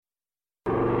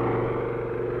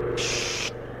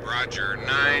Roger,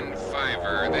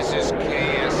 9-5er. This is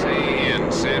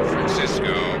KSAN San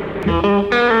Francisco.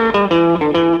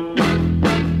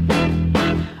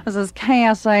 This is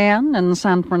KSAN in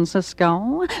San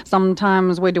Francisco.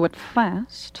 Sometimes we do it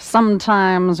fast,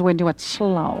 sometimes we do it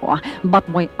slow,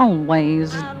 but we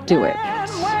always do it.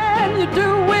 When you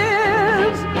do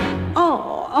it,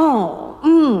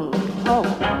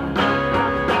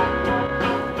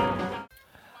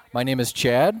 My name is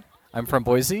Chad. I'm from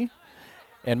Boise,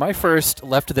 and my first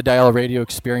left-of-the-dial radio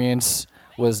experience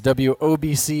was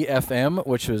WOBC FM,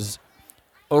 which was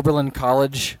Oberlin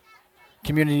College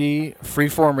Community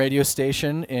Freeform radio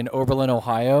station in Oberlin,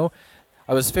 Ohio.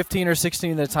 I was 15 or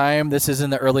 16 at the time. This is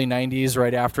in the early 90s,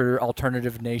 right after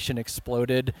Alternative Nation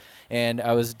exploded, and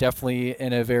I was definitely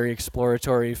in a very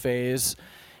exploratory phase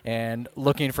and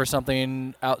looking for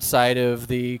something outside of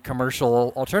the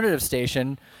commercial alternative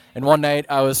station. And one night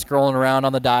I was scrolling around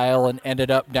on the dial and ended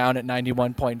up down at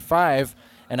 91.5,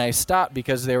 and I stopped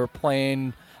because they were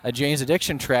playing a Jane's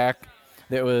Addiction track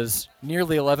that was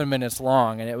nearly 11 minutes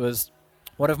long, and it was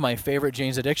one of my favorite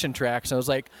Jane's Addiction tracks. I was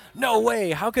like, no way,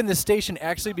 how can this station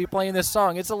actually be playing this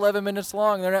song? It's 11 minutes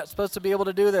long. They're not supposed to be able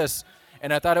to do this.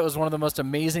 And I thought it was one of the most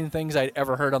amazing things I'd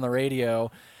ever heard on the radio.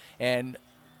 And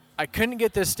I couldn't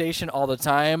get this station all the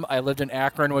time. I lived in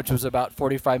Akron, which was about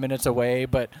 45 minutes away,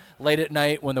 but late at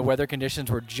night when the weather conditions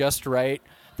were just right,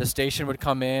 the station would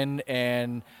come in,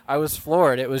 and I was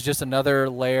floored. It was just another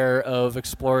layer of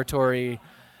exploratory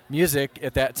music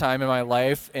at that time in my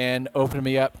life and opened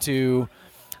me up to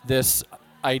this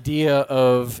idea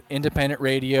of independent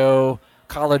radio,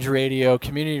 college radio,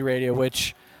 community radio,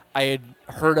 which I had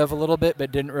heard of a little bit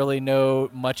but didn't really know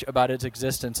much about its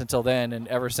existence until then, and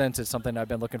ever since it's something I've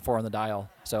been looking for on the dial.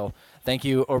 So thank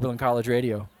you, Oberlin College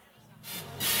Radio.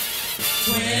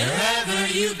 Wherever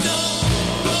you go,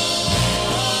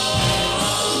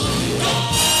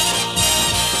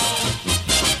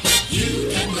 you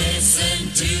can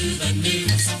listen to the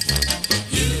news.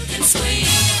 You can swing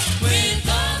with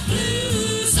the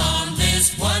blues on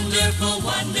this wonderful,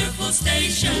 wonderful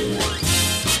station.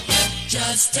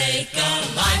 Just take a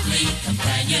lively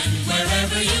companion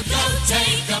wherever you go.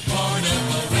 Take a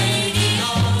portable radio.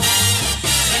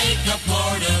 Take a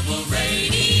portable radio.